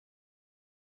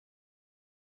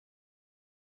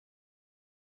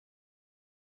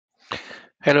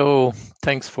Hello,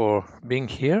 thanks for being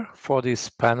here for this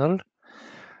panel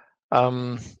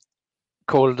called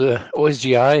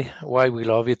OSGi, why we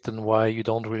love it and why you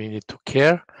don't really need to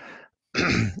care.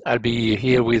 I'll be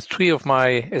here with three of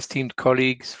my esteemed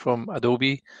colleagues from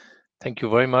Adobe. Thank you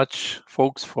very much,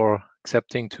 folks, for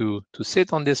accepting to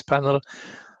sit on this panel.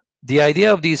 The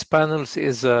idea of these panels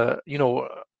is,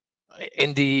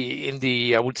 in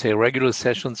the I would say regular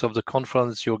sessions of the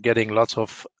conference, you're getting lots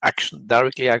of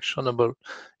directly actionable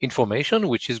information,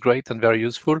 which is great and very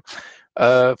useful.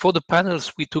 For the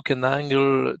panels, we took an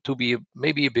angle to be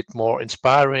maybe a bit more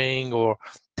inspiring or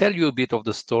tell you a bit of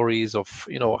the stories of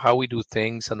how we do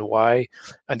things and why.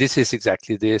 And this is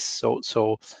exactly this.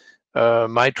 So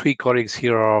my three colleagues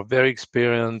here are very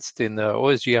experienced in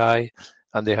OSGi,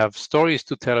 and they have stories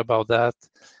to tell about that.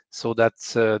 So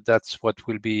that's what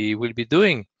we'll be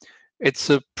doing. It's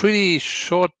a pretty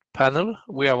short panel.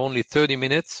 We have only 30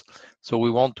 minutes, so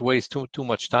we won't waste too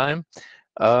much time.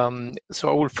 So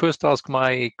I will first ask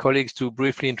my colleagues to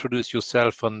briefly introduce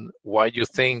yourself and why you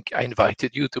think I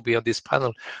invited you to be on this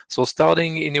panel. So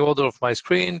starting in the order of my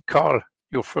screen, Karl,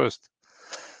 you're first.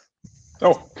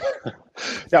 Oh,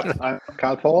 yeah, I'm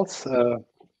Karl Pauls.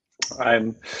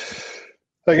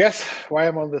 I guess why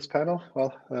I'm on this panel.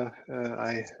 Well,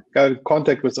 I got in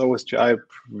contact with OSGi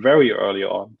very early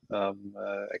on,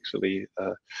 actually,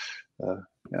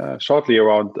 shortly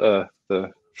around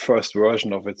the first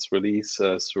version of its release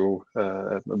through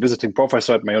a visiting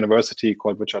professor at my university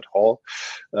called Bosschaert,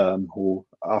 who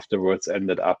afterwards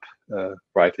ended up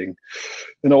writing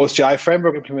an OSGi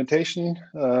framework implementation,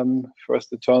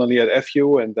 first internally at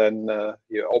FU, and then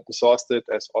he open sourced it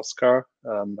as OSGi,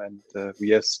 and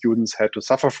we as students had to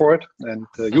suffer for it and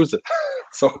use it.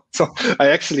 So I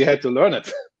actually had to learn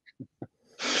it.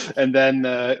 And then,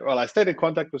 well, I stayed in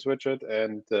contact with Richard,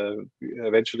 and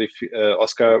eventually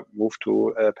OSGi moved to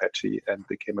Apache and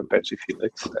became Apache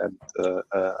Felix, and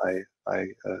I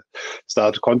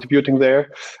started contributing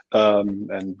there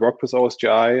and worked with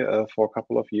OSGi for a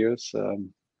couple of years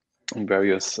in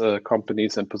various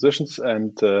companies and positions,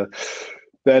 and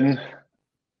then,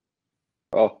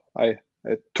 well, I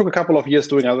took a couple of years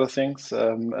doing other things,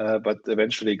 but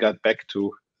eventually got back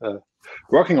to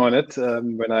working on it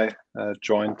when I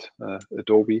joined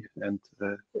Adobe and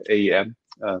AEM,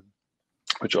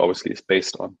 which obviously is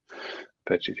based on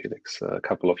Apache Felix a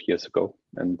couple of years ago.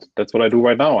 And that's what I do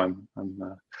right now. I'm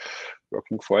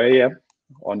working for AEM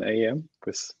on AEM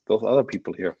with those other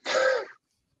people here.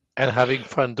 And having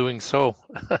fun doing so,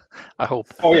 I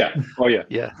hope. Oh yeah,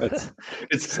 yeah.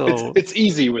 It's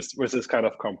easy with this kind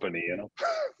of company,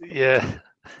 Yeah.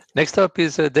 Next up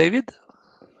is David.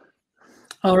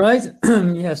 All right.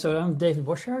 Yeah, so I'm David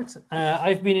Bosschaert.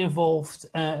 I've been involved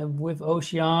with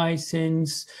OSGi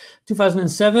since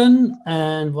 2007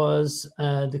 and was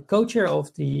the co-chair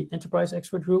of the Enterprise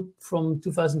Expert Group from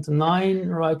 2009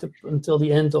 right up until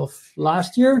the end of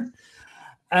last year.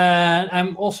 And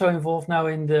I'm also involved now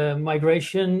in the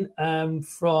migration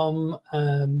from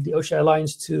the OSGi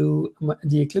Alliance to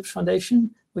the Eclipse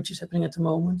Foundation, which is happening at the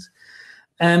moment.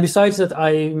 And besides that,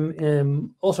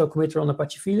 I'm also a committer on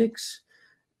Apache Felix.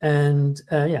 And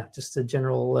yeah, just a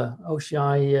general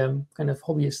OSGi kind of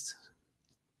hobbyist.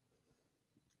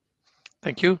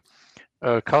 Thank you.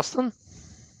 Carsten?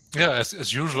 Yeah,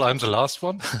 as usual, I'm the last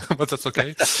one, but that's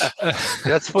okay.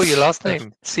 That's for your last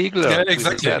name, Ziegeler.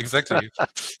 Yeah, exactly.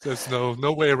 There's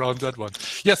no way around that one.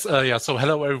 Yes, yeah, so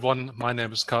hello everyone. My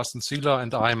name is Carsten Ziegeler,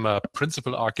 and I'm a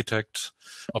principal architect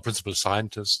or principal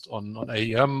scientist on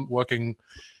AEM, working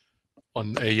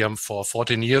on AEM for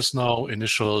 14 years now,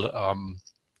 initial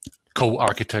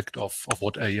co-architect of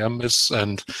what AEM is.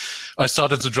 And I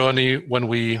started the journey when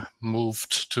we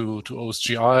moved to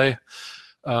OSGi.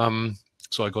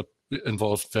 So I got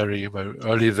involved very, very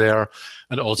early there,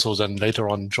 and also then later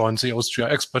on joined the OSGi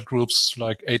expert groups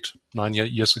like 8-9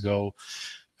 years ago.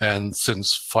 And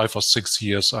since 5 or 6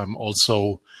 years, I'm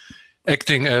also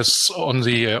acting as on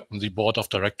the board of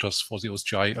directors for the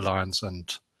OSGi Alliance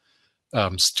and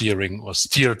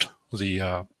steered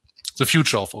the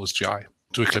future of OSGi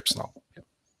to Eclipse now. Yeah.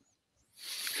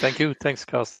 Thank you. Thanks,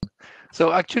 Carsten.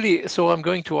 So actually, I'm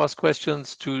going to ask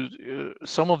questions to,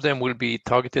 some of them will be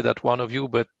targeted at one of you,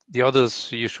 but the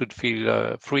others you should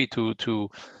feel free to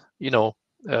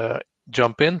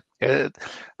jump in.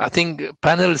 I think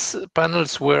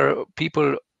panels where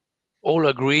people all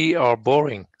agree are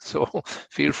boring. So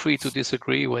feel free to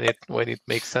disagree when it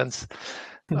makes sense.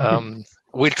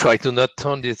 We'll try to not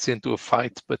turn this into a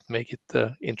fight, but make it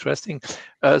interesting.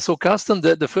 So Carsten,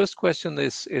 the first question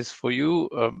is for you,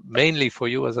 mainly for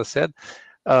you, as I said.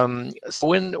 So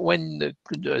when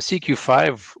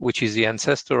CQ5, which is the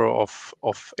ancestor of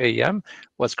AEM,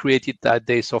 was created that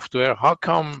day software, how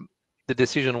come the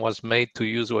decision was made to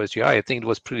use OSGi? I think it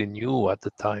was pretty new at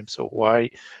the time. So why?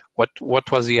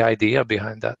 What was the idea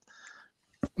behind that?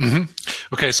 Mm-hmm.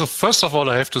 Okay, so first of all,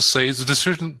 I have to say the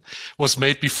decision was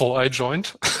made before I joined,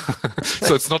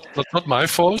 so it's not my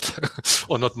fault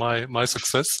or not my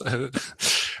success.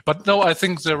 But no, I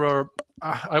think there are,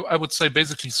 I would say,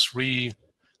 basically three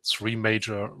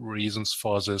major reasons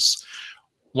for this.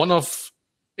 One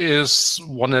is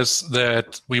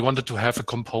that we wanted to have a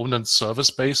component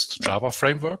service-based Java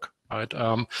framework, right?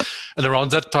 And around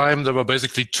that time, there were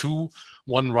basically two.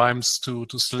 One rhymes to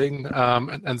Sling,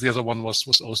 and the other one was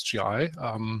OSGi.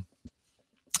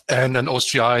 And then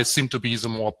OSGi seemed to be the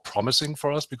more promising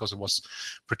for us because it was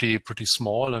pretty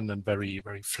small and then very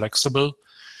flexible.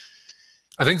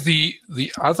 I think the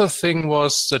other thing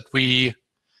was that we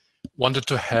wanted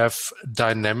to have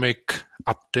dynamic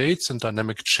updates and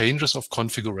dynamic changes of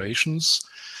configurations.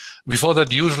 Before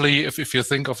that, usually, if you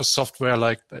think of a software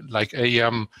like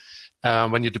AEM,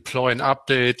 when you deploy an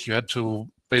update, you had to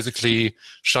basically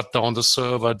shut down the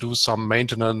server, do some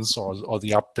maintenance or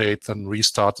the update, then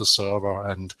restart the server,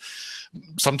 and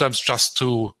sometimes just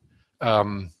to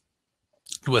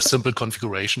do a simple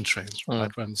configuration change. Right?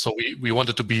 And so we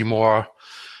wanted to be more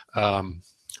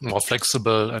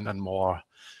flexible and more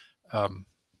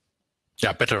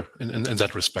better in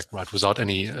that respect, right? Without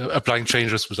any applying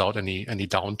changes, without any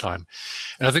downtime.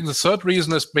 And I think the third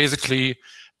reason is basically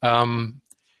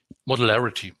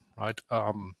modularity, right?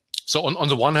 So on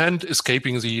the one hand,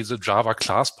 escaping the Java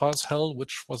class path hell,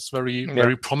 which was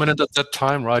very prominent at that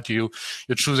time, right? You're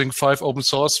choosing 5 open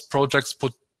source projects,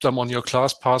 put them on your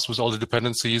class path with all the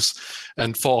dependencies,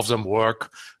 and 4 of them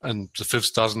work, and the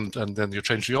 5th doesn't, and then you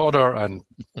change the order, and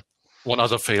one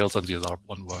other fails and the other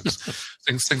one works.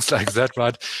 things like that,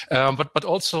 right? But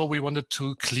also we wanted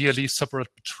to clearly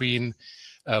separate between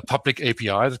public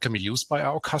API that can be used by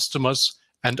our customers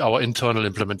and our internal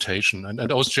implementation. And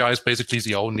OSGi is basically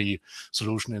the only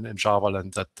solution in Java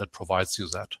land that provides you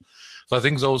that. So I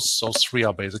think those 3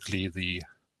 are basically the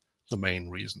main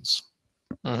reasons.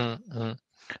 And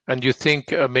you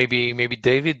think maybe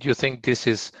David, do you think this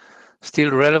is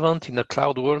still relevant in the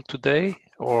cloud world today,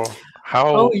 or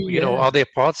how are there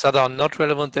parts that are not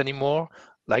relevant anymore,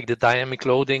 like the dynamic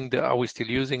loading? Are we still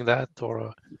using that,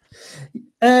 or?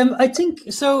 I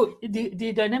think so.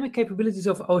 The dynamic capabilities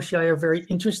of OSGi are very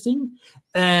interesting,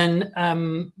 and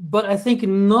but I think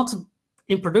not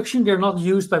in production. They're not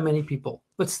used by many people,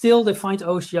 but still they find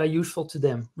OSGi useful to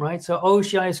them, right? So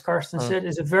OSGi, as Carsten said,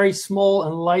 is a very small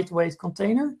and lightweight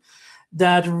container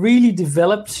that really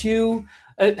develops you.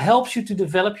 It helps you to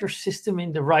develop your system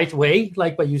in the right way,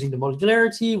 like by using the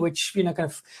modularity, which kind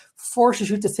of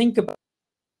forces you to think about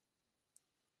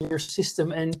your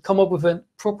system and come up with a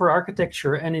proper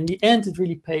architecture. And in the end, it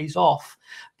really pays off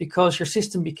because your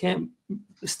system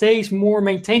stays more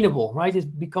maintainable, right?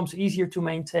 It becomes easier to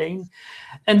maintain.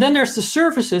 And then there's the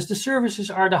services. The services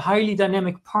are the highly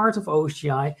dynamic part of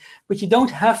OSGi, but you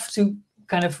don't have to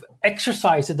kind of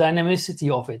exercise the dynamicity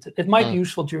of it. It might be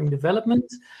useful during development,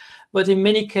 but in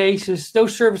many cases,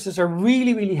 those services are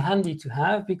really handy to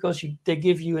have because they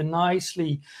give you a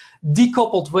nicely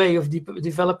decoupled way of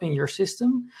developing your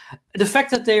system. The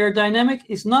fact that they are dynamic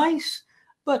is nice,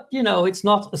 but it's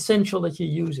not essential that you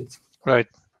use it. Right.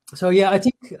 So yeah, I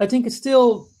think it's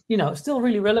still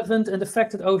really relevant, and the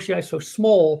fact that OSGi is so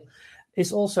small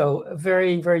is also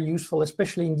very very useful,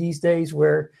 especially in these days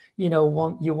where you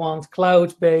want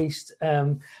cloud-based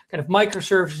kind of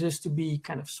microservices to be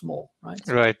kind of small, right?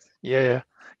 Right. Yeah.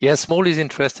 Small is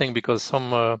interesting because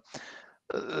some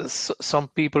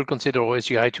people consider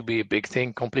OSGi to be a big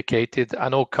thing, complicated. I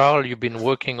know, Karl, you've been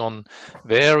working on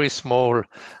very small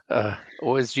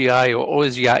OSGi or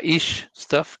OSGi-ish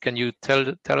stuff. Can you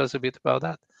tell us a bit about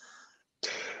that?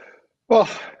 Well,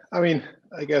 I mean,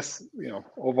 I guess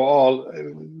overall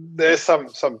there's some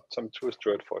truth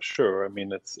to it for sure. I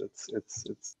mean, it's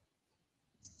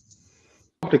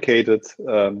complicated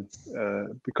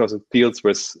because it deals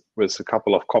with a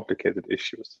couple of complicated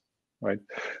issues, right?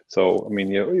 So I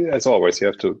mean, as always, you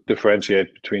have to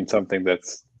differentiate between something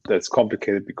that's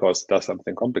complicated because it does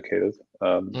something complicated,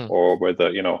 or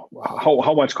whether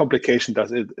how much complication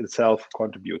does it itself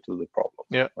contribute to the problem.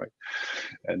 Yeah. Right.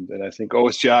 And I think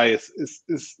OSGi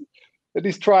is at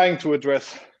least trying to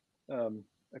address a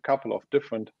couple of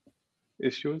different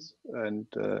issues, and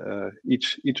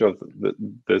each of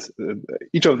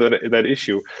that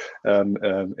issue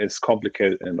is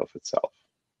complicated in and of itself,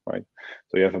 right?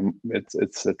 So you have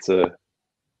it's a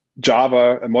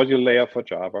Java, a module layer for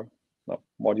Java, no,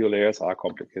 module layers are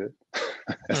complicated.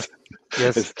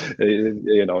 Yes.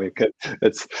 You know,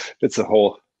 it's a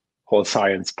whole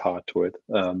science part to it.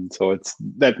 So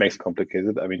that makes it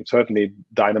complicated. I mean, certainly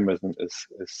dynamism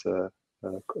is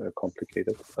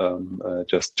complicated,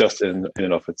 just in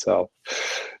and of itself.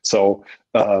 So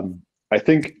I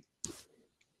think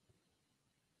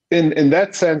in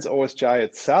that sense, OSGi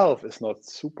itself is not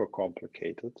super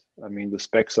complicated. I mean, the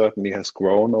spec certainly has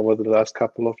grown over the last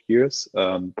couple of years,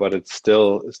 but it's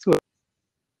still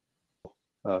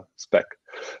spec.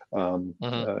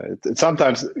 It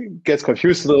sometimes gets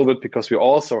confused a little bit because we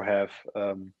also have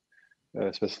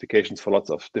specifications for lots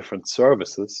of different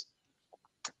services.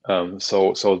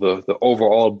 So the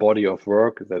overall body of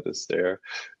work that is there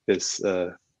is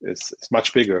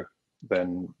much bigger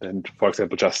than for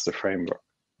example just the framework.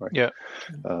 Right? Yeah.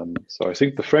 So I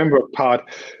think the framework part,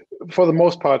 for the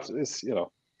most part, is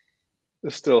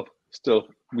is still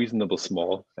reasonable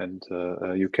small, and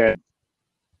you can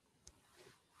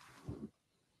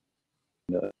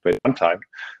one time.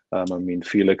 I mean,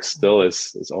 Felix still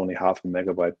is only 0.5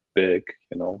 MB big.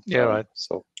 Yeah. Right.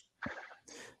 So.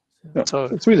 Yeah, so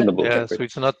it's reasonable. Yeah, so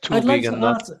it's not too big and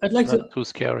not too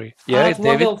scary. Yeah, add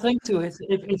one little thing to it,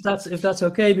 if that's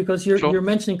okay, because you're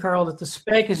mentioning, Karl, that the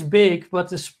spec is big, but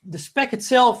the spec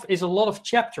itself is a lot of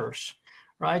chapters,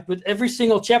 right? But every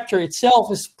single chapter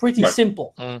itself is pretty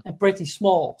simple and pretty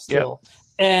small still. Yeah.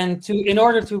 And in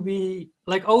order to be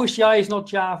like OSGi is not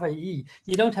Java EE,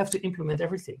 you don't have to implement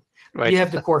everything. Right. You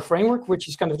have the core framework, which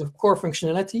is kind of the core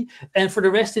functionality, and for the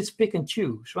rest, it's pick and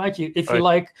choose, right? If you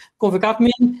like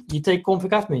config-admin, you take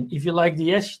config-admin. If you like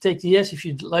DS, you take DS. If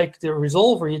you like the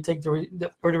resolver, you take the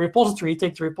repository, you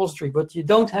take the repository. But you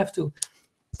don't have to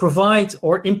provide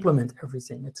or implement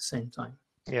everything at the same time.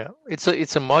 Yeah, it's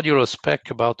a modular spec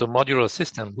about a modular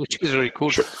system, which is really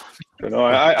cool. Sure.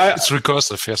 It's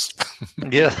recursive, yes.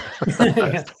 Yeah,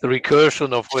 the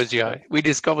recursion of OSGi. We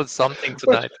discovered something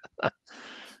tonight.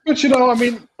 But I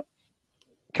mean,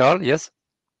 Karl, yes.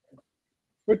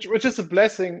 Which is a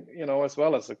blessing, as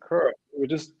well as a curse.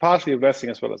 Which is partially a blessing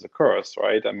as well as a curse,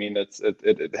 right? I mean,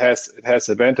 it has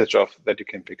advantage of that you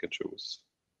can pick and choose,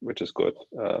 which is good.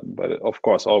 But of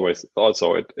course, always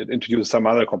also it introduces some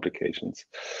other complications,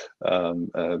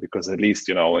 because at least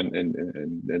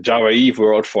in the Java EE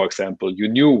world, for example, you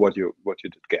knew what you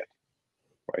did get.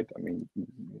 Right. I mean,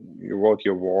 you wrote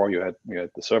your war. You had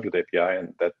the servlet API,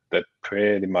 and that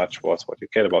pretty much was what you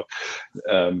cared about.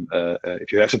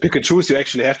 If you have to pick and choose, you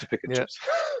actually have to pick and choose,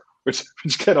 which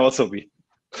can also be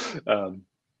a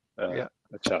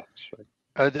challenge.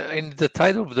 Right? In the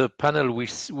title of the panel, we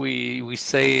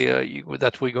say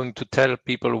that we're going to tell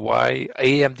people why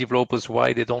AM developers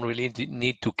why they don't really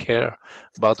need to care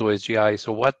about OSGi.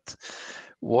 So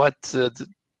what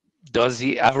does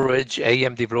the average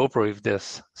AM developer, if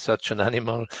there's such an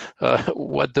animal,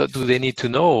 what do they need to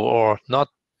know or not?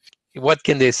 What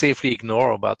can they safely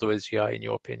ignore about OSGi, in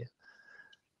your opinion?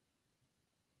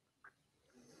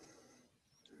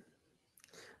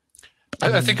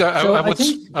 I think I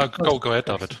would go ahead,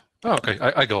 David. Oh, okay,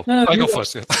 I go. No, I go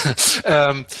first.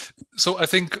 Yeah. So I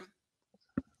think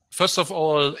first of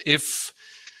all, if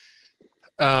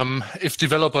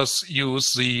developers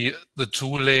use the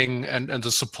tooling and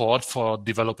the support for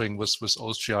developing with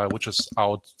OSGi, which is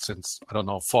out since, I don't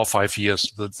know, 4 or 5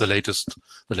 years, the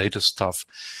latest stuff,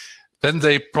 then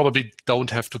they probably don't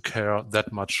have to care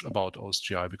that much about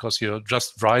OSGi, because you're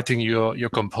just writing your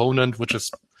component, which is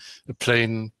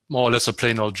more or less a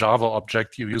plain old Java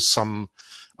object. You use some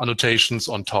annotations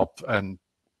on top, and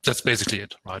that's basically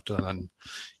it, right? And then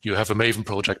you have a Maven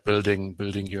project building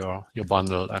your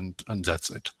bundle, and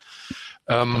that's it.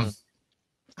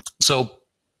 So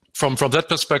from that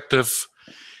perspective,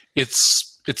 it's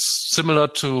similar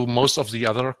to most of the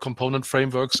other component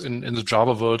frameworks in the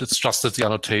Java world. It's just that the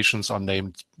annotations are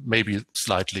named maybe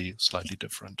slightly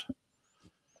different.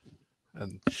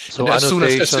 So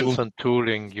annotations and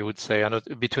tooling, you would say,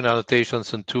 between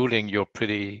annotations and tooling, you're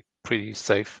pretty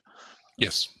safe.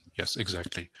 Yes,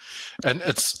 exactly. And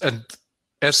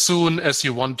as soon as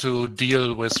you want to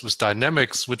deal with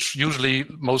dynamics, which usually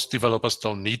most developers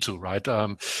don't need to, right?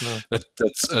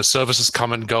 That services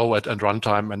come and go at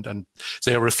runtime, and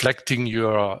they are reflecting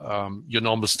your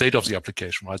normal state of the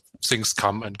application, right? Things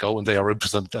come and go, and they are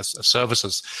represented as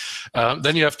services.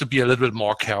 Then you have to be a little bit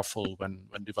more careful when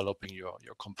developing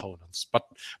your components. But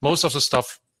most of the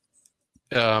stuff,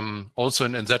 also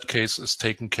in that case, is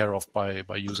taken care of by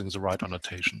using the right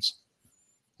annotations.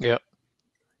 Yeah.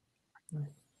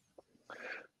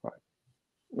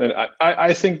 And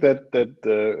I think that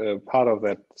part of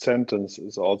that sentence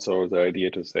is also the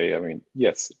idea to say, I mean,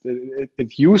 yes,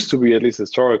 it used to be, at least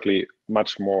historically,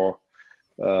 much more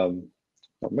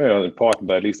maybe not important,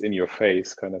 but at least in your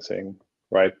face kind of thing,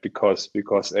 right? Because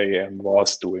AEM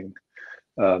was doing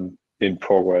in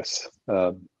progress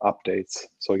updates,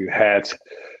 so you had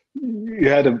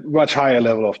a much higher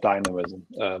level of dynamism,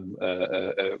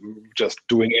 just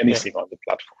doing anything on the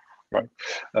platform, right?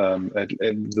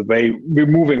 And the way we're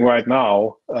moving right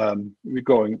now, we're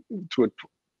going to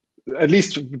at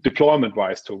least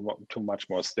deployment-wise to much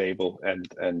more stable and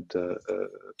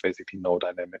basically no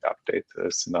dynamic update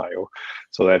scenario.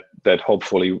 So that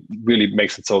hopefully really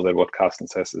makes it so that what Carsten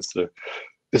says is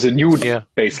a new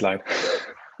baseline.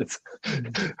 It's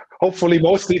hopefully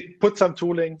mostly put some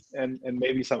tooling and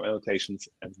maybe some annotations,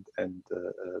 and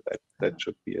that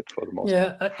should be it for the most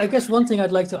part. Yeah, I guess one thing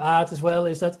I'd like to add as well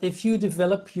is that if you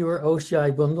develop your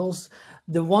OSGi bundles,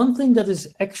 the one thing that is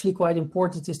actually quite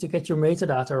important is to get your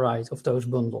metadata right of those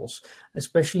bundles,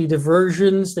 especially the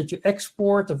versions that you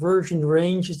export, the version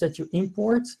ranges that you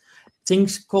import,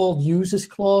 things called uses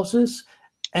clauses.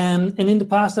 And in the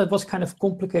past, that was kind of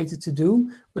complicated to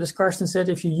do. But as Carsten said,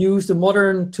 if you use the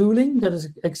modern tooling that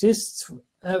exists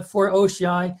for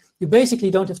OSGi, you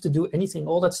basically don't have to do anything.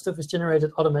 All that stuff is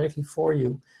generated automatically for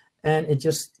you. And it's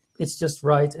just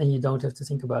right, and you don't have to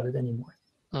think about it anymore.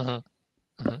 Mm-hmm.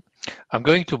 Mm-hmm. I'm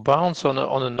going to bounce on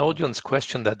an audience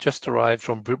question that just arrived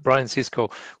from Brian Cisco,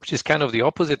 which is kind of the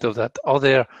opposite of that. Are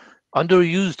there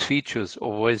underused features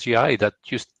of OSGi that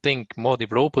you think more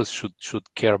developers should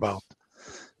care about?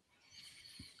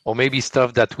 Or maybe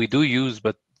stuff that we do use,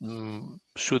 but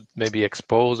should maybe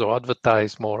expose or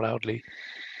advertise more loudly?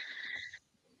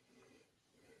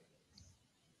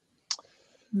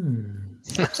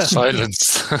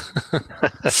 Silence.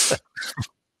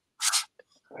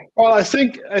 Well, I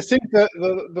think that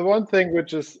the one thing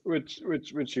which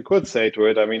you could say to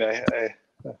it, I mean,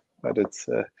 but it's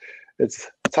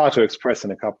hard to express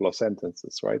in a couple of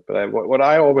sentences, right? But what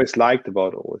I always liked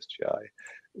about OSGi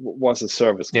was a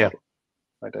service model.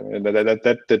 Right? I mean,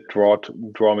 that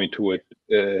draw me to it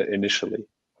initially,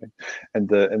 right? And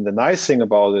the nice thing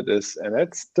about it is, and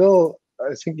that's still,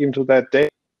 I think, even to that day,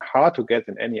 hard to get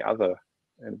in any other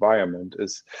environment,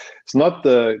 is it's not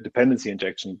the dependency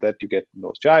injection that you get in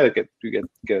OSGi that you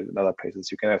get in other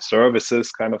places. You can have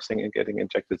services kind of thing and getting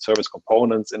injected service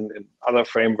components in other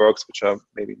frameworks which are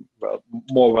maybe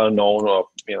more well known or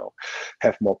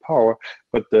have more power.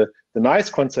 But the nice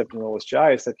concept in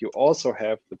OSGi is that you also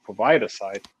have the provider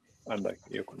side under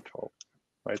your control,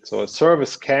 right? So a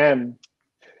service can,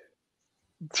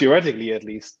 theoretically at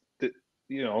least,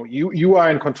 you are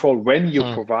in control when you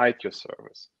provide your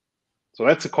service. So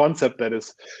that's a concept that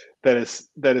is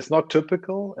not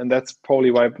typical, and that's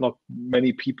probably why not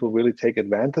many people really take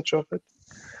advantage of it.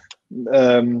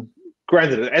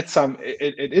 Granted,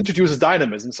 it introduces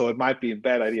dynamism, so it might be a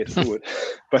bad idea to do it.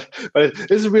 but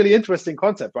it is a really interesting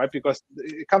concept, right? Because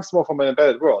it comes more from an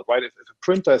embedded world, right? If a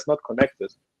printer is not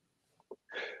connected,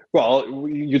 well,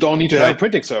 you don't need to have a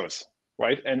printing service,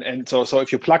 right? And so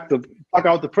if you plug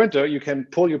out the printer, you can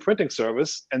pull your printing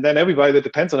service, and then everybody that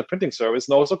depends on a printing service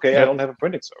knows, okay, I don't have a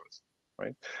printing service,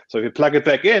 right? So if you plug it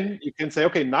back in, you can say,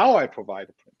 okay, now I provide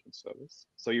a printing service.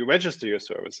 So you register your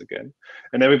service again,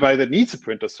 and everybody that needs a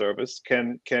printer service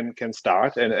can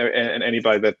start, and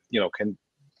anybody that can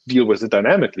deal with it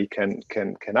dynamically can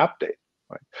update,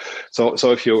 right? So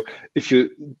if you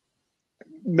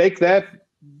make that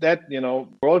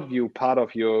worldview part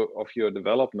of your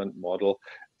development model,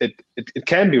 it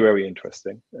can be very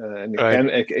interesting, and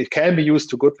it can be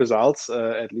used to good results.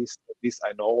 At least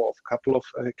I know of a couple of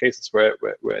cases where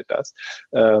it does.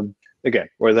 Again,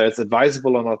 whether it's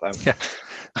advisable or not,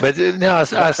 But no,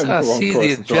 I see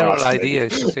the general idea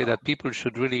is to say that people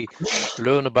should really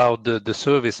learn about the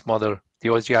service model, the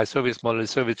OSGi service model,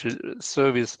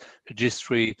 service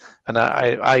registry, and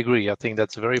I agree. I think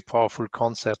that's a very powerful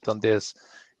concept on this.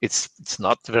 It's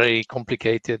not very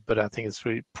complicated, but I think it's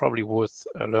really probably worth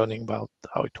learning about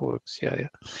how it works.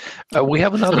 We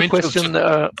have another question.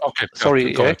 Okay,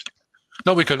 sorry, go ahead.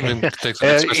 No, we can take the next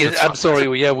question. I'm sorry.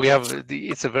 We have.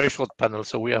 It's a very short panel,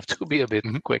 so we have to be a bit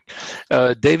quick.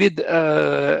 David,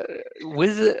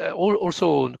 with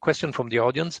also a question from the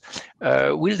audience,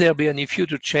 will there be any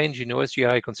future change in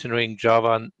OSGi considering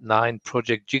Java 9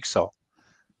 project Jigsaw?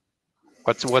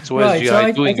 What's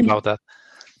OSGi doing about that?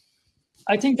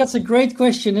 I think that's a great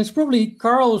question. It's probably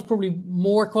Karl is probably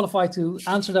more qualified to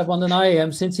answer that one than I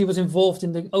am, since he was involved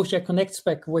in the OSGi Connect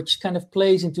spec, which kind of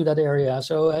plays into that area.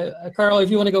 So, Karl, if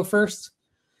you want to go first,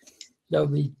 that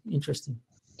would be interesting.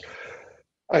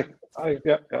 I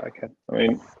can. I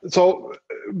mean, so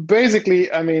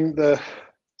basically, I mean,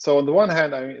 so on the one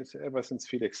hand, I mean, it's ever since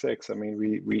Felix 6, I mean,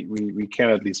 we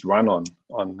can at least run on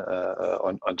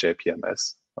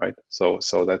JPMS. right? So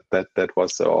that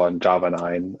was on Java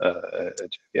 9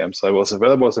 JVM. So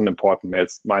that was an important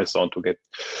milestone to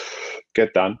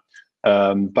get done.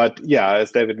 But yeah,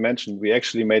 as David mentioned, we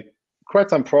actually made quite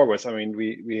some progress. I mean,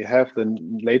 we have the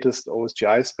latest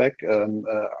OSGi spec,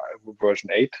 version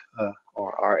 8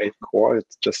 or R8 core.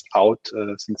 It's just out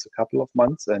since a couple of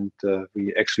months, and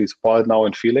we actually support it now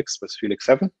in Felix with Felix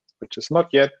 7, which is not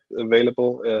yet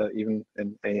available even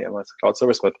in AEM as a cloud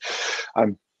service, but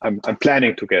I'm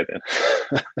planning to get in.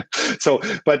 So,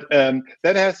 but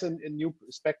that has a new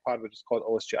spec part which is called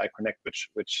OSGi Connect,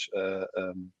 which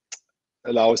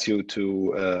allows you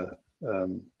to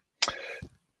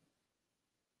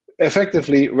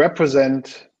effectively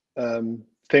represent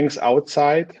things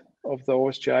outside of the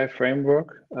OSGi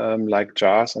framework, like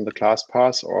jars on the class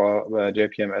path or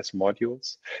JPMS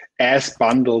modules, as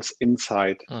bundles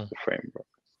inside the framework.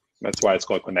 That's why it's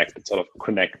called Connect. It sort of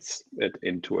connects it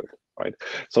into it, right?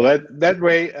 So that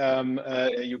way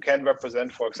you can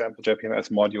represent, for example, JPMS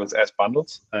modules as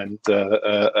bundles, and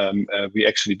we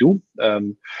actually do.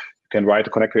 You can write a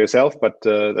connector yourself, but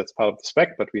that's part of the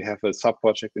spec. But we have a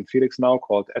sub-project in Felix now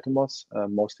called Atomos,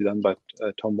 mostly done by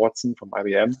Tom Watson from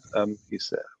IBM.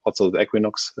 He's also the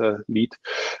Equinox lead.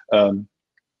 Yeah,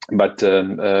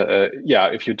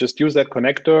 if you just use that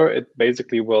connector, it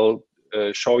basically will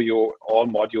show you all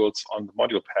modules on the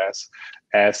module path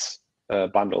as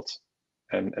bundles.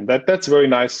 And that's a very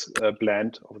nice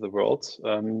blend of the worlds.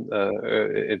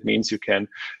 It means you can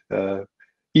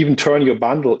even turn your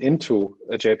bundle into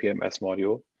a JPMS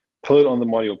module, put it on the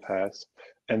module path,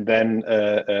 and then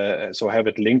so have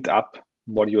it linked up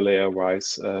module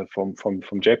layer-wise from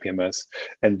JPMS,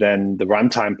 and then the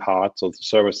runtime part, so the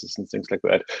services and things like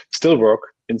that, still work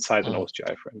inside an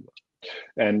OSGi framework.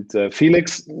 And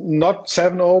Felix, not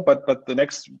 7.0, but the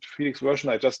next Felix version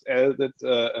I just added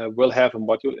will have a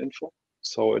module info.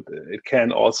 So it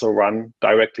can also run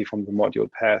directly from the module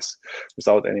path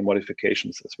without any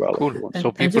modifications as well. Cool. So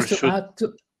and people just should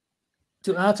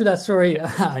to add to that. Sorry,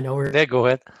 I know we're. Yeah, go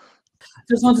ahead.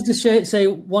 Just wanted to say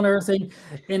one other thing.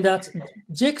 In that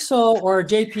Jigsaw, or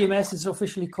JPMS is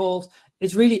officially called,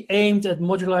 it's really aimed at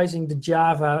modularizing the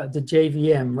Java, the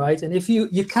JVM, right? And if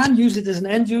you can use it as an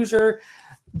end user,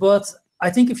 but I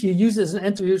think if you use it as an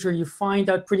end user, you find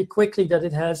out pretty quickly that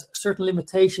it has certain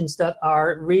limitations that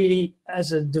are really,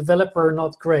 as a developer,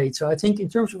 not great. So I think in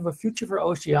terms of a future for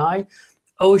OSGi's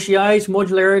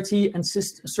modularity and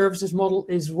services model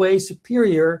is way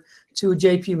superior to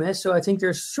JPMS. So I think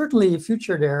there's certainly a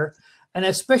future there. And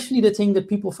especially the thing that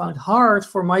people found hard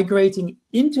for migrating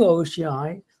into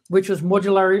OSGi, which was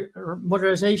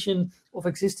modularization of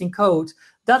existing code,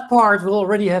 that part will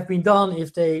already have been done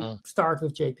if they start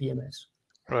with JPMS.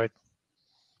 Right.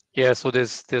 Yeah. So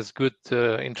there's good,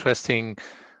 interesting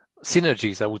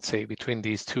synergies, I would say, between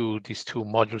these two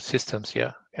module systems.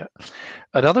 Yeah.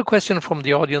 Another question from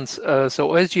the audience. So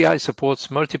OSGi supports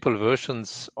multiple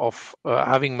versions of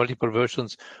having multiple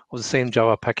versions of the same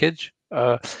Java package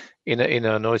in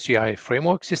an OSGi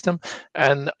framework system,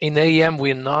 and in AEM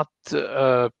we're not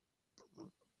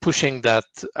pushing that,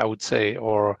 I would say,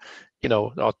 or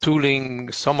our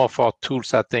tooling. Some of our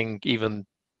tools, I think, even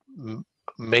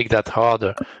make that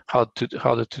harder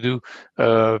to do.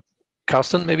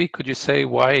 Carsten, maybe could you say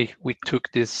why we took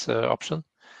this option?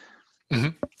 Mm-hmm.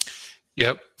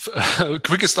 Yeah,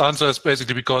 quickest answer is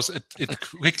basically because it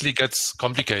quickly gets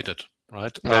complicated,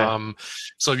 right? Yeah.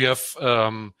 So you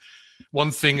have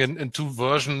one thing in two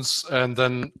versions, and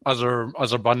then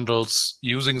other bundles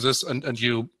using this, and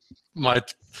you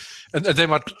might, and they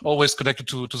might always connect it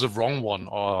to the wrong one,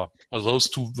 or those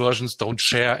two versions don't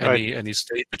share any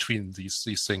state between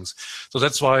these things. So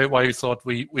that's why we thought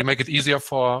we make it easier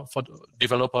for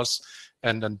developers,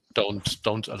 and then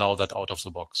don't allow that out of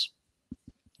the box.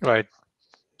 Right.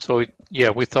 So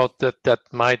we thought that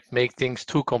might make things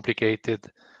too complicated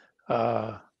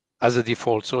as a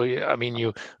default. So I mean,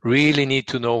 you really need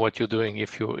to know what you're doing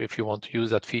if you want to use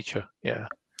that feature. Yeah.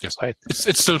 Yes. Right.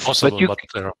 It's still possible, but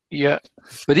yeah.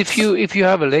 But if you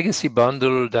have a legacy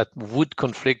bundle that would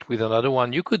conflict with another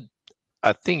one,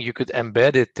 I think you could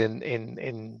embed it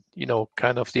in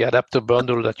kind of the adapter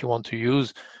bundle that you want to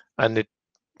use, and it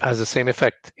has the same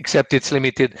effect, except it's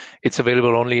limited. It's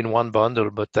available only in one bundle,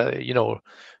 but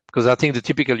because I think the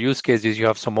typical use case is you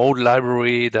have some old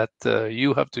library that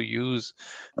you have to use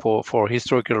for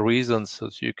historical reasons, so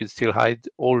you can still hide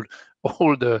all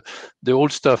the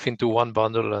old stuff into one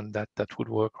bundle, and that would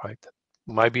work, right?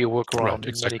 Might be a workaround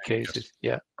in many cases.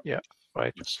 Yes. Yeah.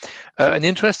 Right. Yes. An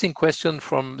interesting question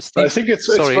from Steve. I think it's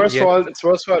worthwhile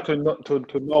to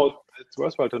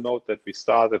note that we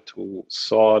started to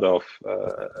sort of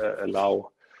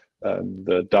allow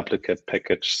the duplicate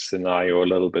package scenario a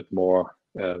little bit more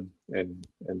in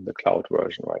the cloud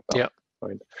version right now. Yeah.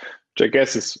 Right. Which I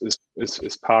guess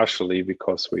is partially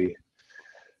because we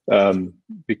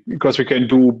can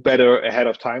do better ahead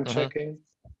of time checking,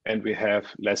 and we have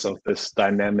less of this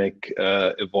dynamic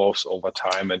evolves over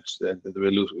time, and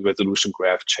the resolution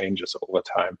graph changes over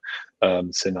time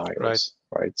scenarios.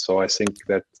 Right. So I think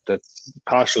that's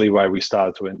partially why we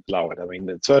started to allow it. I mean,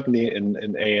 it's certainly in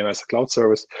AEM as a cloud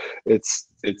service, it's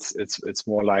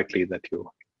more likely that you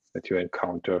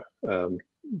encounter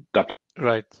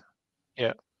right.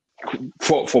 Yeah.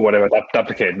 For whatever that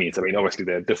duplicate means. I mean, obviously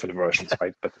there are different versions,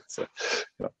 right? But it's a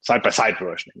side-by-side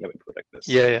version. Let me put it like this.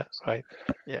 Yeah. Right.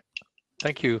 Yeah.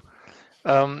 Thank you.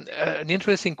 An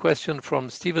interesting question from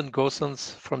Stephen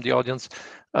Gossens from the audience.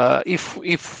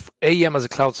 If AEM as a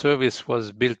cloud service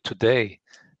was built today,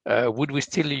 would we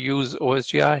still use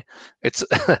OSGi?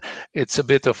 It's a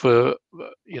bit of a,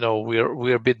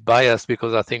 we're a bit biased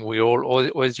because I think we're all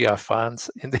OSGi fans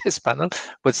in this panel,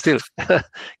 but still,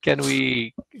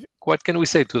 what can we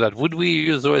say to that? Would we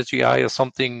use OSGi or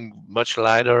something much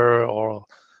lighter or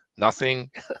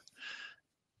nothing?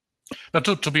 Now,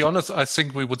 to be honest, I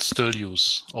think we would still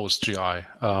use OSGi.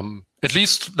 At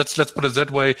least let's put it that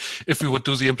way. If we would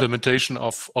do the implementation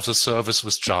of the service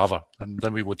with Java, and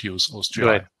then we would use OSGi.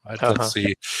 Right. Let's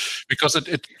see, because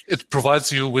it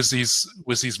provides you with these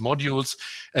modules,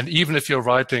 and even if you're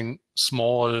writing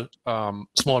small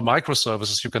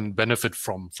microservices, you can benefit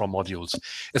from modules.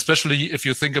 Especially if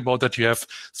you think about that, you have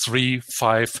 3,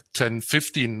 5, 10,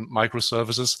 15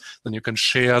 microservices, then you can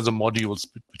share the modules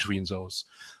between those.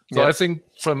 So I think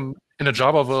in a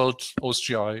Java world,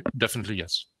 OSGi definitely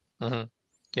yes.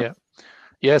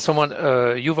 Yeah. Someone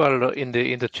Yuval in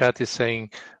the chat is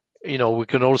saying, we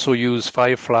can also use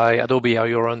Firefly, Adobe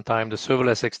IO Runtime, the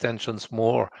serverless extensions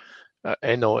more,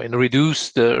 and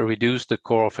reduce the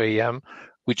core of AEM,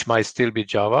 which might still be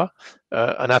Java.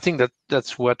 And I think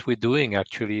that's what we're doing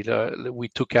actually. We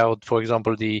took out, for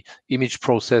example, the image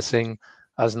processing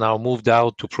has now moved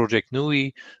out to Project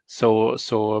Nui.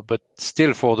 But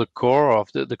still for the core of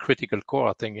the critical core,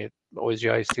 I think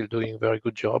OSGi is still doing a very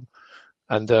good job.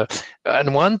 And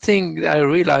one thing I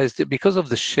realized, because of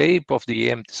the shape of the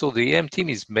EM, so the EM team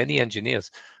is many engineers.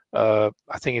 I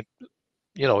think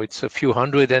it's a few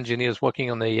hundred engineers working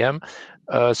on EM,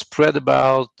 spread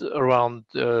around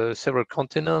several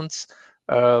continents.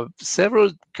 Several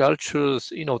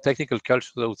cultures, technical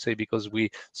cultures, I would say, because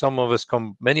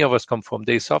many of us come from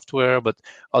Day Software, but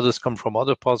others come from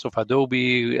other parts of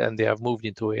Adobe, and they have moved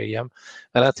into AEM.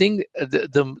 And I think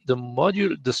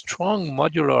the strong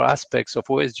modular aspects of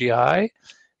OSGi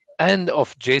and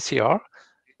of JCR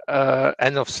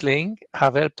and of Sling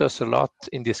have helped us a lot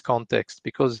in this context,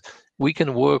 because we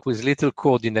can work with little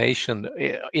coordination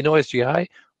in OSGi.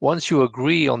 Once you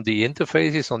agree on the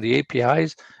interfaces, on the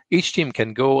APIs, each team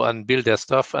can go and build their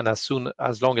stuff, and as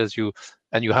long as you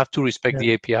have to respect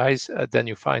the APIs, then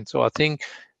you're fine. So I think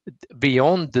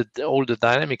beyond all the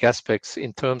dynamic aspects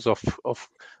in terms of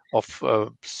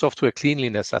software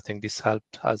cleanliness, I think this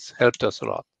has helped us a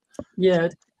lot. Yeah,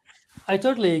 I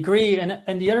totally agree.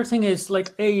 And the other thing is,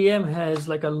 like, AEM has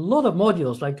like a lot of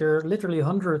modules. Like, there are literally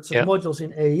hundreds of modules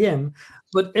in AEM,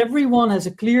 but everyone has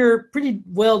a clear, pretty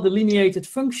well delineated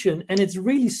function, and it's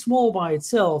really small by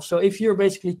itself. So if you're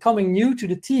basically coming new to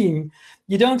the team,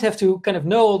 you don't have to kind of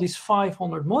know all these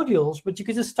 500 modules, but you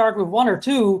can just start with 1 or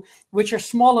 2, which are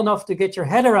small enough to get your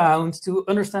head around, to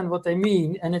understand what they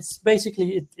mean. And it's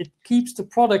basically, it keeps the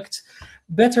product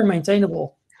better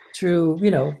maintainable through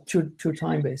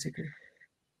time, basically.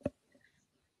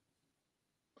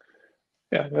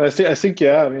 Yeah, I think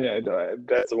I mean,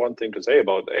 that's the one thing to say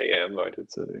about AEM, right?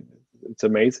 It's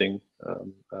amazing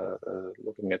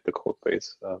looking at the code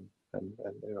base, and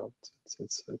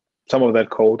it's some of that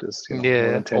code is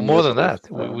more than that.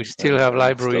 We still have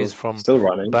libraries still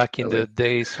running back in the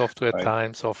day software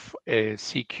times of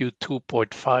CQ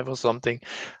 2.5 or something.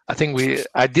 I think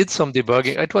I did some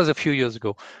debugging. It was a few years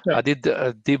ago. Yeah. I did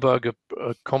debug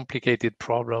a complicated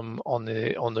problem on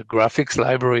the graphics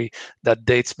library that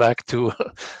dates back to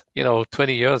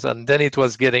 20 years, and then it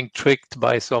was getting tricked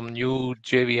by some new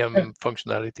JVM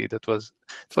functionality. It was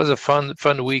a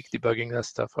fun week debugging that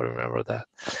stuff. I remember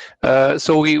that.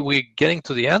 So we're getting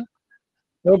to the end.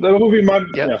 No, that will be my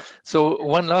So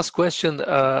one last question.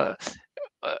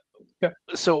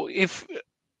 So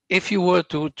if you were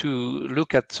to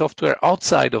look at software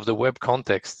outside of the web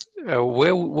context,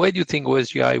 where do you think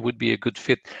OSGi would be a good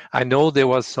fit? I know there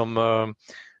was some, I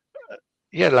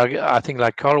think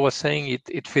like Karl was saying,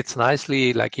 it fits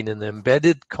nicely like in an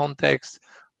embedded context,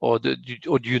 or do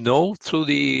you know through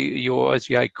your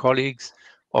OSGi colleagues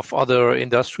of other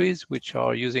industries which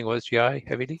are using OSGi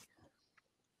heavily?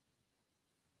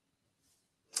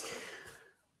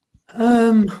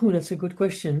 That's a good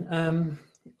question.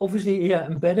 Obviously, yeah,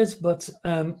 embedded, but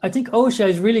I think OSGi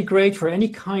is really great for any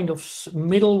kind of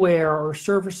middleware or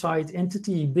server-side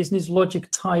entity, business logic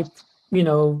type,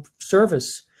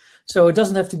 service. So it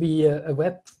doesn't have to be a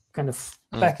web kind of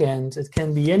backend. It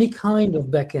can be any kind of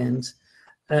backend.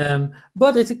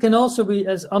 But it can also be,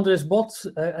 as Andres Bot,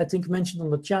 I think, mentioned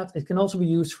on the chat, it can also be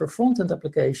used for front-end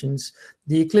applications.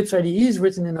 The Eclipse IDE is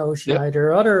written in OSGi. Yep. There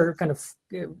are other kind of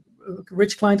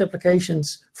rich client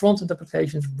applications, front-end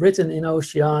applications written in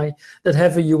OSGi that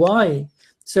have a UI.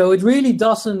 So it really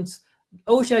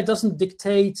OSGi doesn't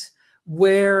dictate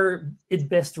where it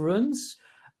best runs.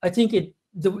 I think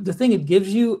the thing it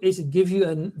gives you is it gives you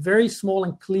a very small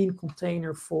and clean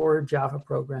container for Java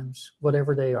programs,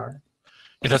 whatever they are.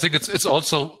 And I think it's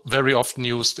also very often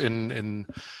used in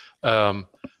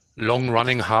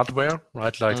long-running hardware,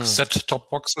 right? Like set-top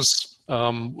boxes,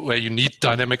 where you need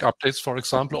dynamic updates, for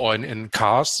example, or in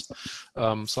cars.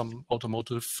 Some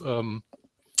automotive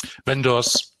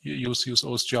vendors use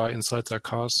OSGi inside their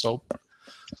cars. So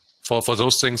for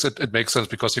those things, it makes sense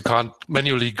because you can't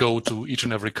manually go to each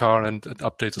and every car and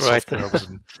update the software with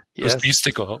an USB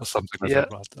stick or something like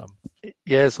that. Right?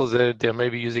 Yeah, so they're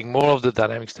maybe using more of the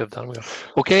dynamic stuff than we are.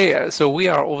 Okay, so we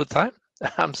are over time.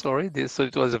 I'm sorry. So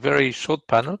it was a very short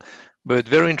panel, but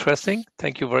very interesting.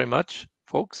 Thank you very much,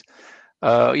 folks.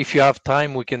 If you have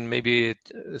time, we can maybe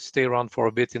stay around for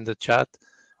a bit in the chat.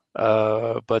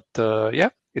 But yeah,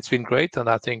 it's been great, and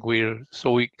I think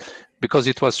because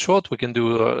it was short, we can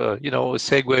do a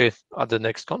segue at the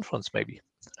next conference maybe.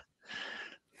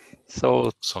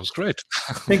 So sounds great.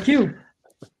 Thank you.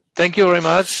 Thank you very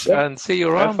much, and see you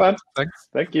around. Have fun. Thanks.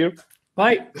 Thank you.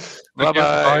 Bye.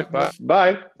 Bye-bye.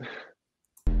 Bye.